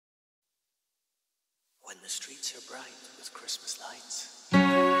when the streets are bright with Christmas lights.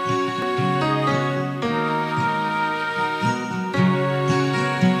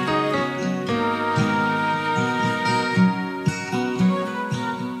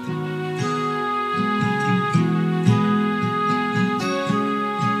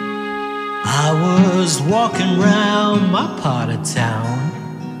 I was walking round my part of town.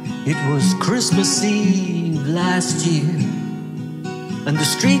 It was Christmas Eve last year, and the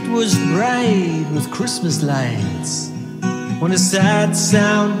street was bright with Christmas lights, when a sad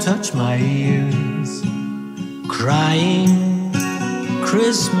sound touched my ears, crying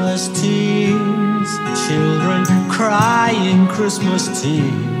Christmas tears. Children crying Christmas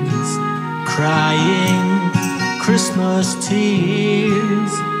tears, crying Christmas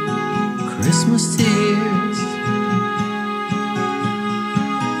tears, Christmas tears.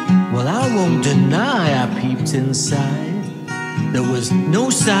 Well, I won't deny I peeped inside. There was no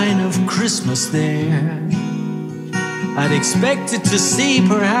sign of Christmas there. I'd expected to see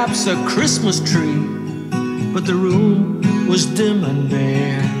perhaps a Christmas tree, but the room was dim and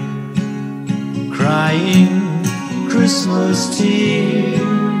bare. Crying Christmas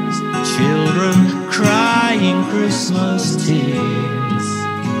tears, children crying Christmas tears,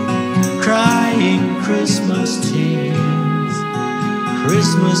 crying Christmas tears,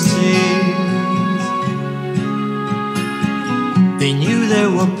 Christmas tears. They knew they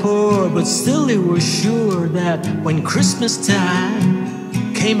were poor, but still they were sure that when Christmas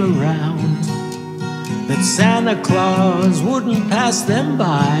time came around, that Santa Claus wouldn't pass them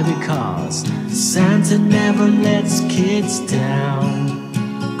by, because Santa never lets kids down.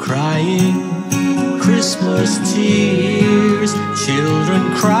 Crying Christmas tears,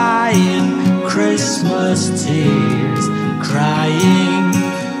 children crying Christmas tears, crying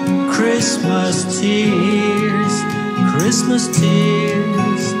Christmas tears, Christmas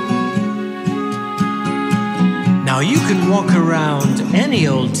tears. Now you can walk around any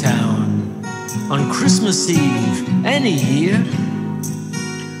old town on Christmas Eve any year,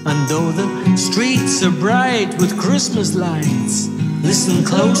 and though the streets are bright with Christmas lights, listen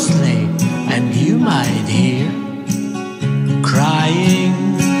closely and you might hear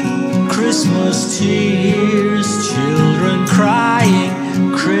crying Christmas tears, children crying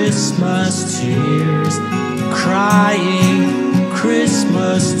Christmas tears, crying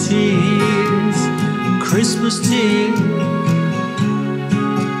Christmas tears, Christmas tears,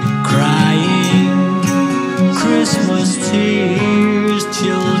 crying Christmas tears,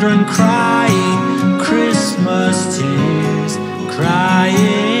 children crying